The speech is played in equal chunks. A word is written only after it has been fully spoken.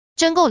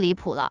真够离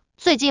谱了。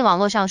最近网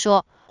络上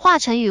说华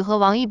晨宇和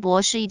王一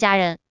博是一家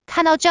人，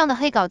看到这样的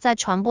黑稿在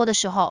传播的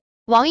时候，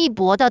王一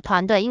博的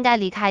团队应该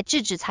离开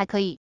制止才可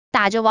以。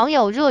打着网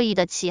友热议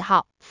的旗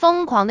号，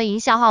疯狂的营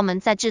销号们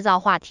在制造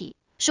话题，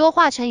说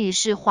华晨宇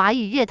是华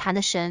语乐坛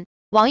的神，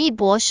王一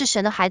博是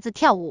神的孩子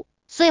跳舞，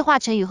所以华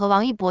晨宇和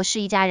王一博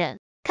是一家人。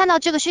看到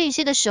这个讯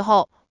息的时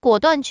候，果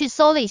断去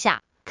搜了一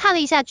下，看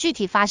了一下具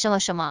体发生了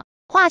什么。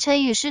华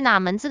晨宇是哪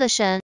门子的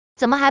神？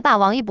怎么还把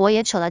王一博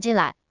也扯了进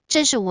来？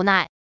真是无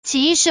奈。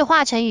其一是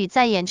华晨宇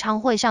在演唱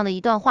会上的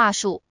一段话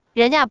术，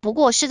人家不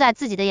过是在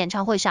自己的演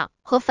唱会上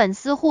和粉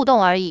丝互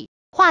动而已。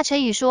华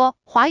晨宇说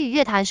华语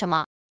乐坛什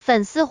么？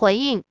粉丝回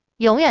应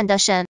永远的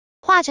神。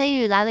华晨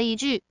宇来了一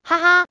句哈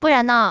哈，不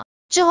然呢？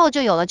之后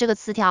就有了这个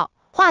词条，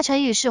华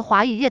晨宇是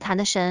华语乐坛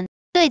的神。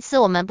对此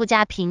我们不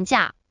加评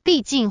价，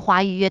毕竟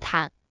华语乐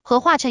坛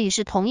和华晨宇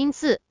是同音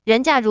字，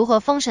人家如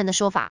何封神的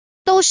说法，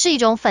都是一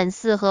种粉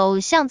丝和偶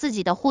像自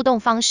己的互动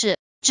方式。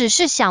只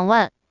是想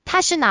问，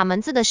他是哪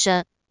门子的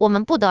神？我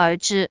们不得而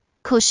知。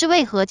可是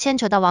为何牵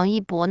扯到王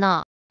一博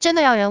呢？真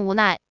的让人无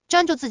奈，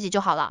专注自己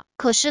就好了。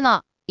可是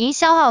呢，营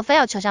销号非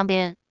要扯上别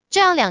人，这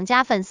样两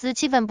家粉丝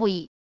气愤不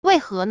已。为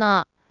何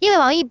呢？因为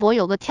王一博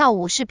有个跳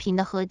舞视频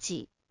的合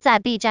集，在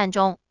B 站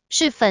中，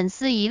是粉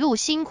丝一路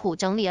辛苦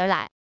整理而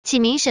来，起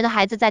名神的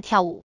孩子在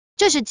跳舞，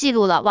这是记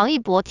录了王一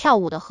博跳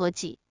舞的合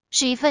集，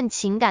是一份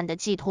情感的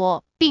寄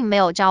托，并没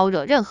有招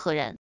惹任何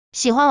人。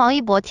喜欢王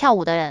一博跳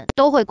舞的人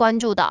都会关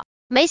注的，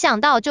没想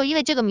到就因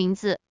为这个名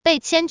字被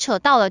牵扯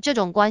到了这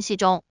种关系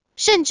中，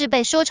甚至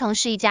被说成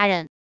是一家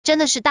人，真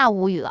的是大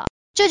无语了。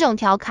这种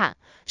调侃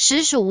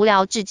实属无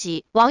聊至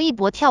极。王一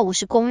博跳舞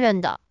是公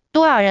认的，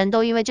多少人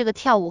都因为这个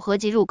跳舞合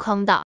集入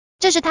坑的，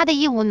这是他的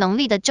业务能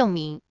力的证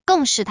明，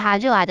更是他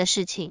热爱的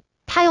事情。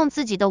他用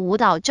自己的舞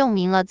蹈证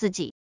明了自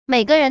己。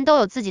每个人都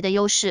有自己的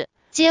优势，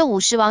街舞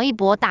是王一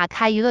博打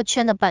开娱乐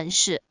圈的本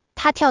事，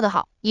他跳得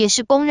好也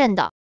是公认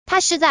的。他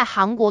是在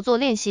韩国做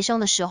练习生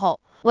的时候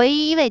唯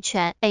一一位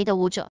全 A 的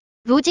舞者。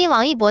如今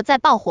王一博在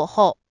爆火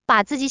后，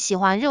把自己喜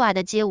欢热爱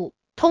的街舞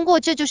通过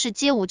这就是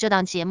街舞这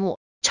档节目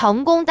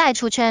成功带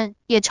出圈，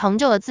也成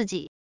就了自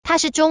己。他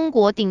是中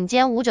国顶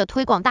尖舞者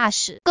推广大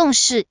使，更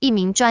是一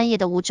名专业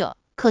的舞者，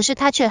可是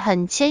他却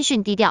很谦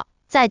逊低调，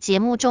在节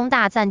目中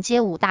大赞街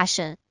舞大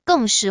神，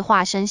更是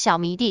化身小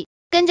迷弟，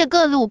跟着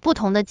各路不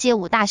同的街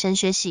舞大神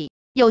学习。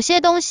有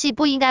些东西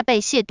不应该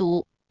被亵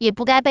渎，也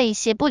不该被一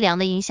些不良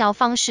的营销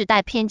方式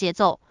带偏节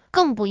奏，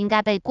更不应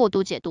该被过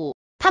度解读。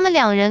他们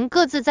两人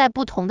各自在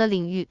不同的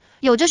领域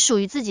有着属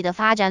于自己的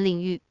发展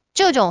领域，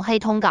这种黑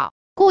通稿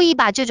故意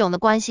把这种的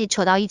关系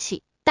扯到一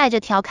起，带着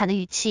调侃的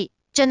语气，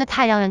真的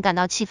太让人感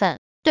到气愤。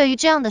对于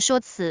这样的说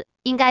辞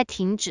应该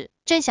停止。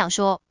真想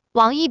说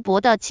王一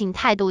博的请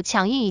态度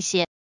强硬一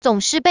些，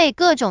总是被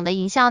各种的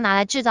营销拿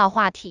来制造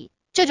话题，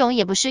这种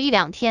也不是一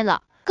两天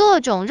了，各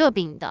种热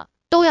饼的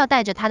都要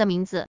带着他的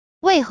名字，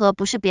为何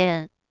不是别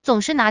人？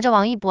总是拿着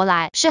王一博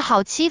来，是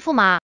好欺负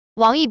吗？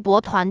王一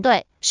博团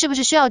队是不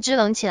是需要支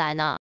棱起来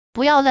呢？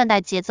不要乱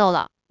带节奏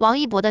了。王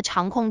一博的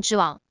长空之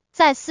王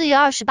在4月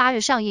28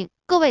日上映，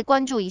各位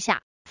关注一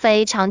下。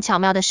非常巧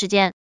妙的时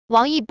间，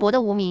王一博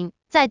的无名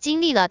在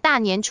经历了大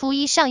年初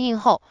一上映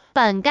后，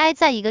本该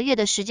在1个月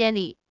的时间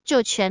里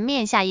就全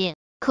面下映，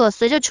可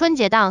随着春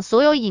节档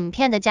所有影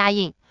片的加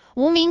映，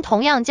无名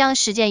同样将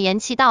时间延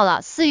期到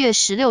了4月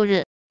16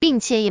日，并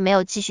且也没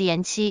有继续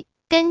延期，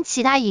跟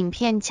其他影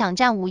片抢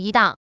占5一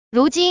档。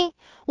如今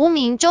无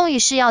名终于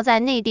是要在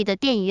内地的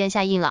电影院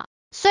下映了。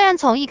虽然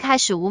从一开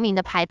始无名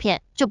的排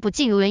片就不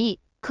尽如人意，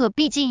可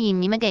毕竟影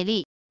迷们给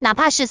力，哪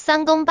怕是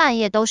3更半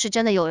夜都是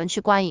真的有人去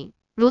观影，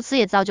如此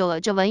也造就了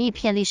这文艺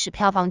片历史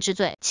票房之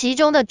最。其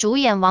中的主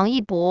演王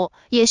一博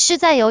也是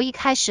在由一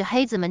开始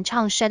黑子们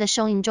唱衰的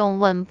声音中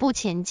稳步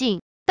前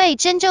进，被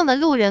真正的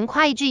路人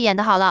夸一句演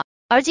得好了。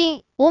而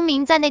今无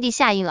名在内地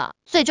下映了，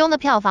最终的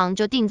票房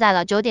就定在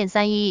了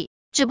 9.31 亿，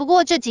只不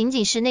过这仅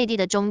仅是内地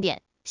的终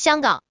点，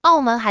香港、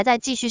澳门还在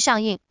继续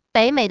上映，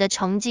北美的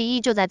成绩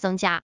依旧在增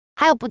加，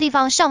还有不地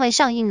方尚未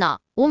上映呢，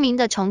无名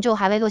的成就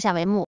还未落下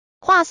帷幕。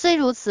话虽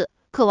如此，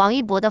可王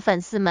一博的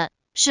粉丝们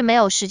是没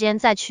有时间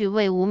再去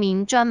为无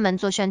名专门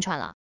做宣传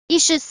了。一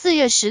是4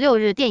月16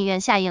日电影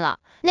院下映了，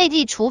内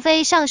地除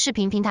非上视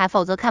频平台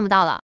否则看不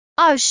到了。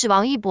二是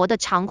王一博的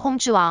长空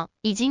之王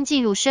已经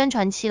进入宣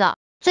传期了，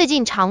最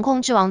近长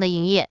空之王的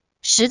营业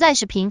实在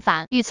是频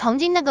繁，与曾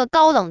经那个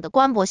高冷的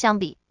关博相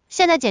比，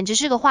现在简直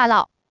是个话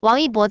唠。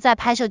王一博在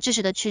拍摄知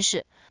识的趋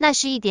势，那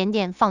是一点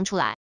点放出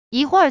来，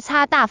一会儿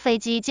擦大飞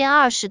机歼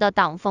20的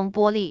挡风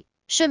玻璃，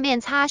顺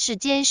便擦拭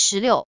歼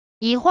16，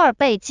一会儿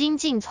被金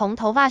靖从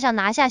头发上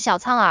拿下小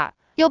苍耳，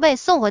又被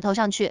送回头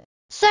上去。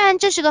虽然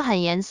这是个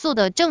很严肃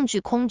的证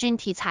据空军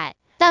题材，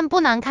但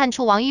不难看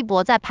出王一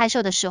博在拍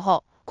摄的时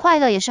候快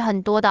乐也是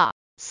很多的。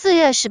4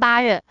月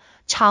18日，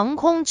长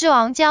空之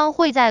王将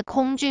会在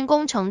空军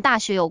工程大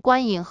学有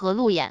观影和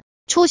路演，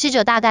出席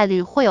者大概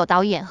率会有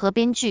导演和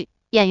编剧，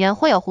演员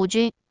会有胡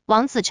军、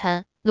王子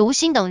晨、卢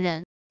鑫等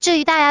人。至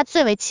于大家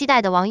最为期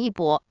待的王一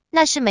博，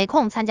那是没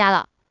空参加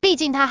了，毕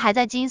竟他还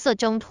在金色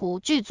征途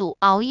剧组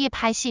熬夜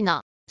拍戏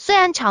呢。虽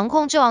然长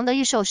空之王的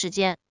预售时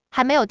间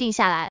还没有定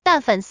下来，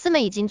但粉丝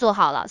们已经做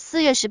好了4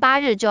月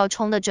18日就要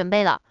冲的准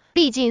备了。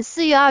毕竟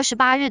4月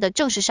28日的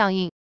正式上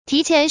映，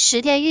提前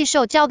10天预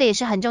售交的也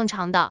是很正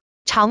常的。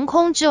长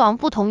空之王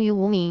不同于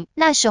无名，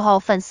那时候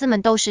粉丝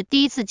们都是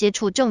第一次接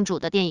触正主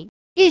的电影，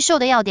预售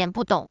的要点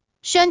不懂，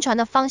宣传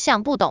的方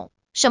向不懂，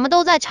什么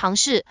都在尝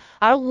试，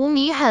而无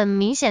名很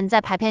明显在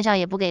排片上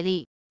也不给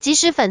力。即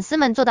使粉丝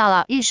们做到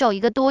了预售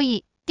1个多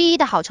亿，第一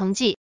的好成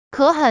绩，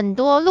可很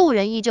多路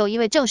人依旧因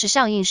为正式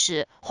上映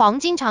时黄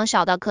金场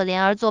少到可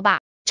怜而作罢。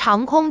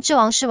长空之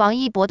王是王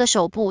一博的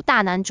首部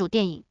大男主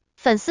电影，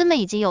粉丝们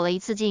已经有了一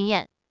次经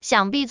验，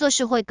想必做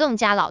事会更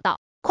加老道。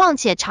况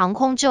且长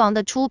空之王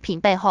的出品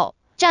背后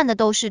站的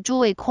都是诸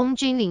位空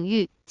军领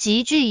域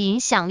极具影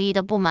响力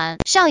的部门。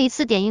上一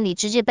次点映里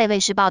直接被卫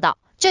视报道，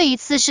这一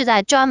次是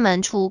在专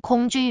门出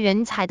空军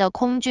人才的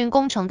空军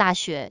工程大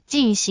学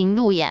进行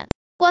路演。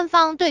官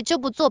方对这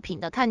部作品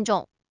的看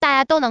重，大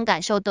家都能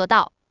感受得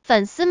到，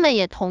粉丝们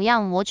也同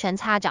样摩拳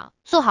擦掌，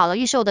做好了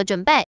预售的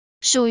准备。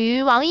属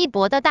于王一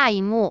博的大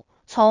荧幕，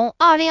从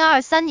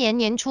2023年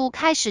年初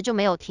开始就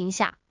没有停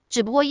下，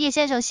只不过叶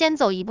先生先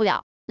走一步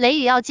了，雷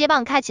雨要接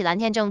棒开启蓝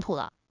天正途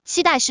了。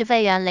期待是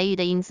飞员雷雨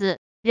的英姿，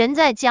人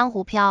在江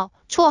湖飘，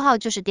绰号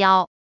就是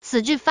雕。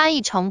此句翻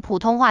译成普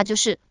通话就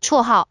是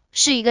绰号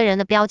是一个人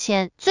的标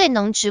签，最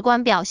能直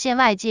观表现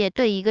外界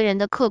对一个人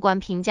的客观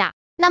评价。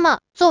那么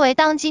作为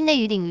当今内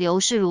娱顶流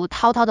势如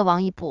滔滔的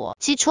王一博，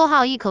其绰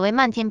号亦可谓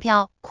漫天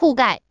飘、酷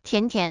盖、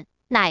甜甜、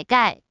奶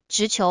盖、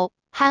直球、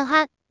憨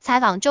憨、采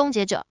访终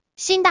结者、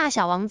新大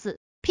小王子、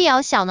辟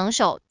谣小能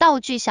手、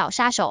道具小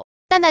杀手。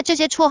但在这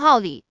些绰号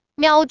里，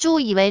喵猪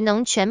以为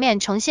能全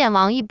面呈现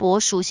王一博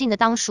属性的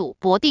当属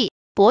博帝，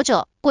博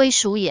者归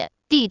属也，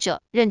帝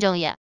者认证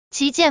也，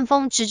其剑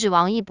锋直指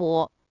王一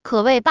博，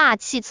可谓霸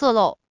气侧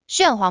漏，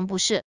炫黄不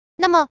是。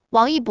那么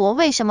王一博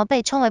为什么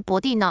被称为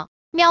博帝呢？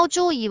喵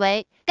猪以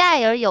为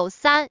盖尔有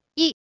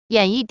3：1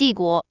演绎帝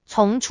国，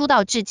从出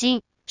道至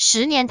今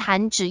10年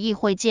弹指一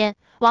挥间，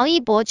王一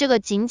博这个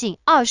仅仅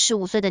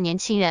25岁的年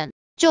轻人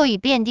就已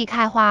遍地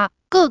开花，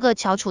各个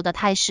翘楚的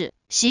态势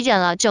席卷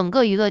了整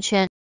个娱乐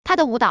圈。他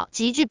的舞蹈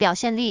极具表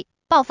现力、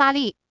爆发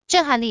力、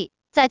震撼力，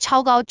在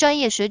超高专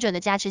业水准的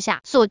加持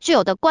下，所具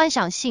有的观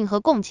赏性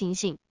和共情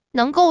性，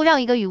能够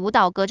让一个与舞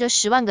蹈隔着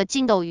10万个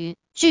筋斗云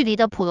距离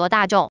的普罗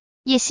大众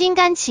也心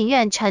甘情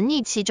愿沉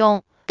溺其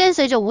中，跟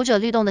随着舞者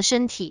律动的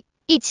身体，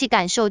一起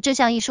感受这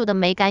项艺术的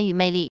美感与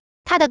魅力。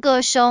他的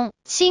歌声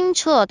清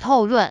澈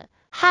透润，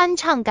酣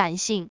畅感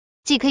性，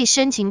既可以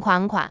深情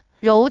款款、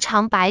柔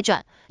肠百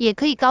转，也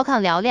可以高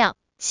亢嘹亮、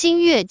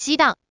清越激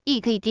荡，亦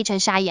可以低沉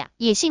沙哑、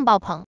野性爆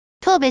棚。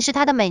特别是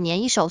他的每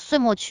年一首岁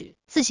末曲，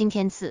自行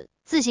填词、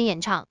自行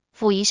演唱，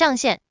甫一上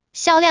线，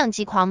销量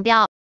即狂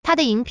飙。他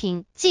的荧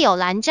屏既有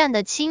蓝湛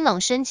的清冷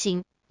深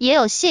情，也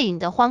有谢颖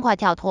的欢快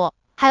跳脱，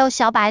还有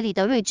小百里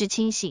的睿智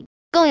清醒，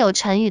更有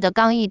陈宇的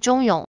刚毅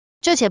忠勇。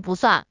这且不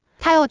算，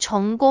他又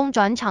成功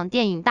转场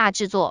电影大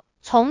制作，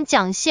从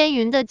蒋先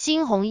云的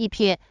惊鸿一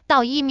瞥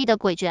到一咪的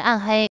诡谲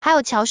暗黑，还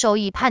有翘首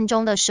以盼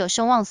中的舍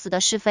生忘死的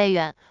是非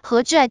缘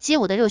和挚爱街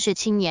舞的热血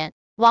青年，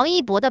王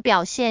一博的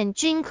表现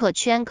均可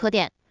圈可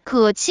点，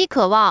可期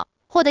可望，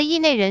获得业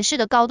内人士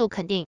的高度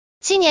肯定。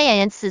青年演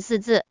员此4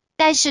字，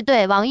该是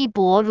对王一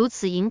博如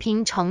此荧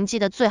屏成绩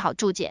的最好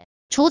注解。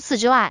除此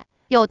之外，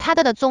有他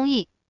的综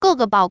艺各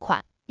个爆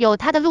款，有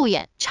他的路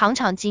演场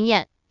场惊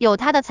艳，有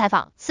他的采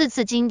访次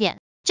次经典。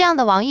这样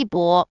的王一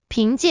博，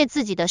凭借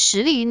自己的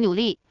实力与努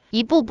力，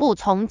一步步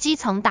从基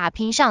层打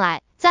拼上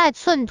来，在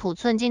寸土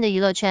寸金的娱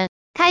乐圈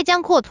开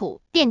疆扩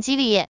土，奠基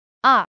立业。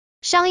2.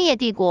 商业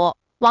帝国。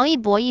王一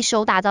博一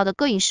手打造的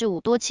歌影视舞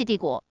多栖帝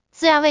国，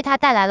自然为他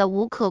带来了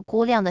无可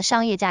估量的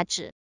商业价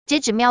值。截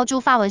止喵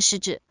猪发文时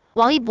止，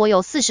王一博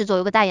有40左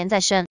右个代言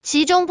在身，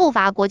其中不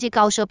乏国际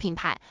高奢品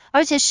牌，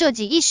而且涉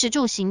及衣食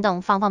住行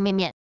等方方面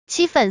面。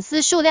其粉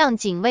丝数量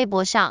仅微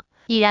博上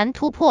已然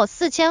突破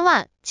4000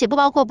万，且不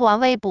包括不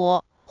玩微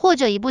博或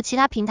者一部其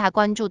他平台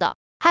关注的，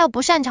还有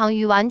不擅长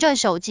于玩转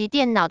手机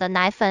电脑的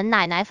奶粉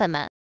奶粉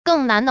们。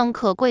更难能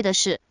可贵的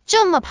是，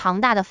这么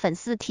庞大的粉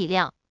丝体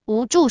量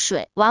无注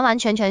水，完完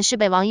全全是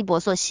被王一博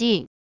所吸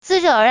引，自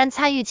热而然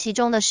参与其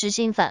中的实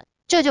心粉，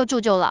这就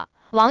铸就了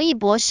王一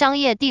博商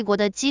业帝国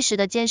的基石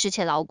的坚实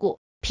且牢固。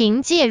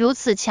凭借如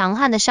此强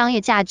悍的商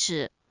业价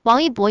值，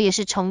王一博也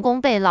是成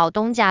功被老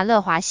东家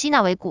乐华吸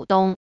纳为股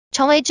东，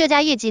成为这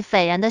家业绩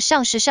斐然的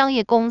上市商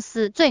业公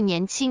司最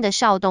年轻的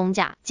少东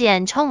家，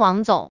简称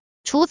王总。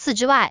除此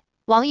之外，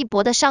王一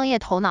博的商业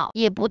头脑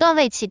也不断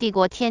为其帝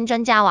国添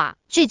砖加瓦。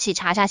据其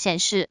查查显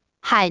示，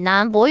海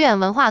南博远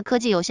文化科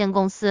技有限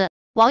公司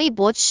王一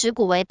博持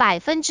股为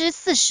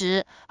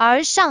40%，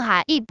而上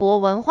海一博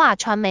文化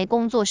传媒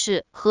工作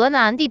室、河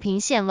南地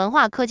平线文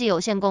化科技有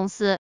限公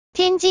司、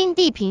天津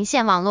地平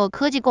线网络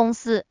科技公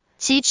司，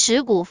其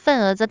持股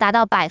份额则达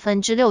到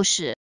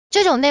60%。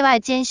这种内外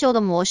兼修的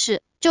模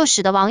式，就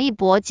使得王一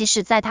博即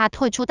使在他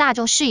退出大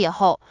众视野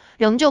后，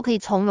仍旧可以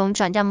从容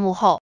转战幕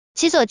后，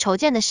其所筹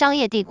建的商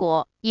业帝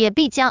国也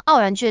必将傲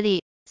然确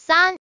立。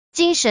3.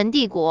 精神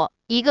帝国。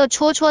一个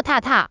戳戳踏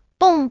踏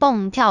蹦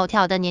蹦跳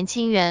跳的年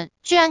轻人，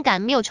居然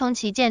敢谬称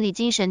其建立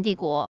精神帝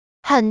国，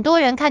很多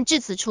人看至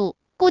此处，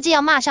估计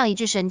要骂上一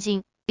句神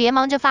经，别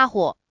忙着发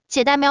火，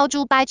且待喵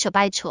猪掰扯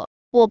掰扯。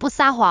我不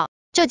撒谎，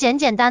这简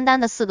简单单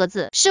的4个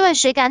字，试问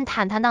谁敢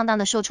坦坦荡荡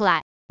的说出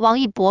来？王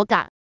一博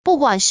敢。不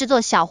管是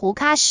做小胡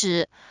咖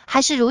时，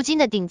还是如今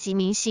的顶级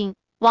明星，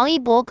王一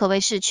博可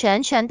谓是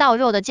拳拳到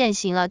肉的践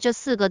行了这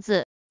4个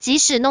字，即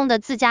使弄得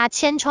自家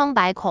千疮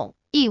百孔，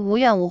亦无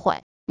怨无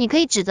悔。你可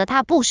以指责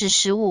他不识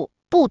时务，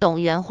不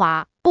懂圆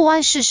滑，不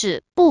谙世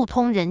事，不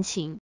通人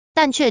情，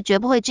但却绝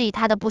不会质疑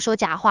他的不说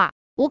假话。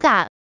无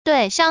感，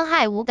对伤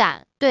害无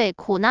感，对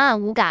苦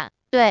难无感，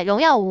对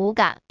荣耀无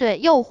感，对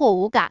诱惑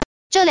无感。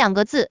这2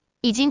个字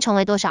已经成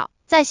为多少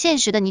在现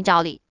实的泥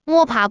沼里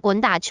摸爬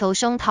滚打求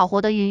生讨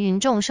活的芸芸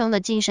众生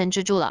的精神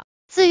支柱了。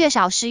字越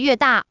少事越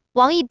大，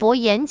王一博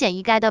言简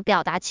意赅的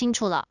表达清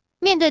楚了。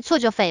面对挫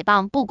折、诽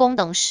谤、不公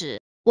等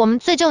时，我们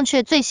最正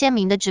确、最鲜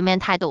明的直面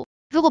态度。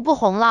如果不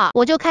红了，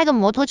我就开个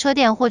摩托车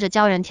店或者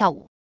教人跳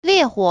舞。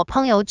烈火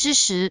烹油之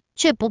时，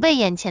却不被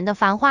眼前的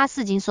繁花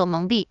似锦所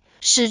蒙蔽，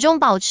始终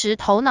保持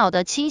头脑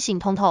的清醒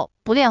通透，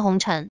不恋红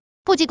尘，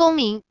不积功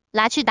名，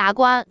来去达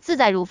观，自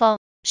在如风。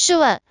试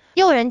问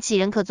又人几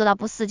人可做到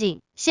不思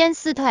进，先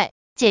思退，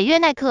解约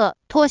耐克，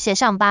拖鞋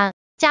上班？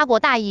家国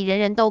大义人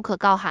人都可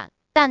高喊，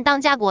但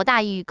当家国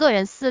大义与个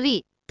人私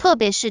利，特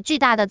别是巨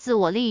大的自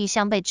我利益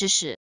相悖之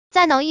时，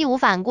再能义无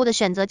反顾的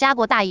选择家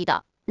国大义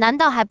的，难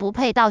道还不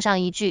配道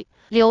上一句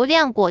流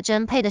量果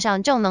真配得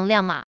上正能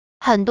量吗？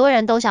很多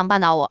人都想绊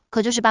倒我，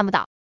可就是办不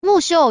倒。木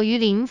秀于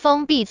林，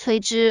风必摧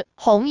之，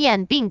红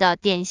眼病的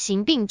典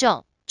型病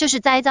症，就是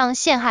栽赃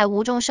陷害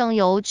无中生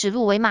有，指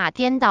鹿为马，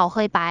颠倒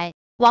黑白。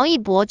王一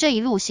博这一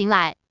路行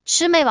来，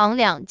魑魅魍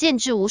魉见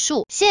之无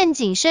数，陷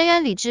阱深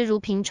渊理之如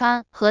平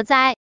川，何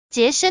哉？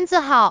洁身自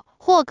好，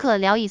或可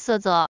聊以色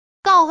泽，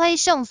告黑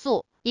胜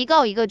诉，一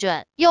告一个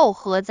准，又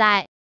何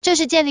哉？这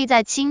是建立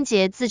在清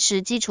洁自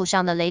持基础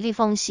上的雷厉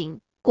风行，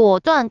果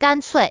断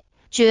干脆，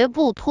绝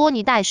不拖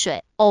泥带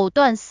水，藕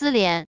断丝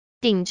连，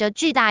顶着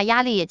巨大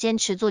压力也坚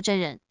持做真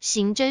人，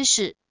行真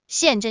事，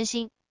献真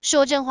心，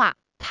说真话，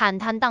坦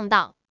坦荡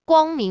荡，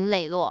光明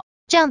磊落。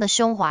这样的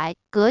胸怀、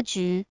格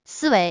局、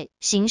思维、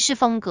行事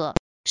风格，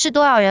是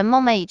多少人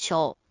梦寐以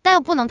求，但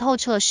又不能透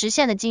彻实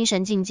现的精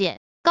神境界。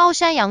高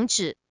山仰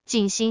止，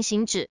景行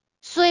行止，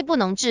虽不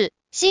能至，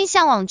心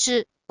向往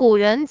之。古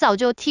人早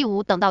就替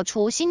吾等道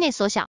出心内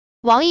所想。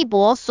王一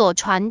博所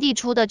传递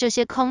出的这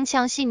些铿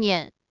锵信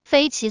念，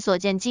非其所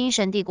见精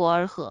神帝国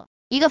而合。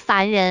一个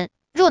凡人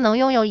若能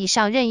拥有以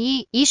上任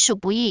一，已属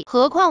不易，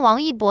何况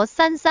王一博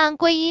三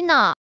归一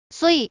呢？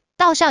所以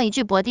道上一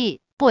句博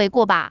地，不为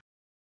过吧。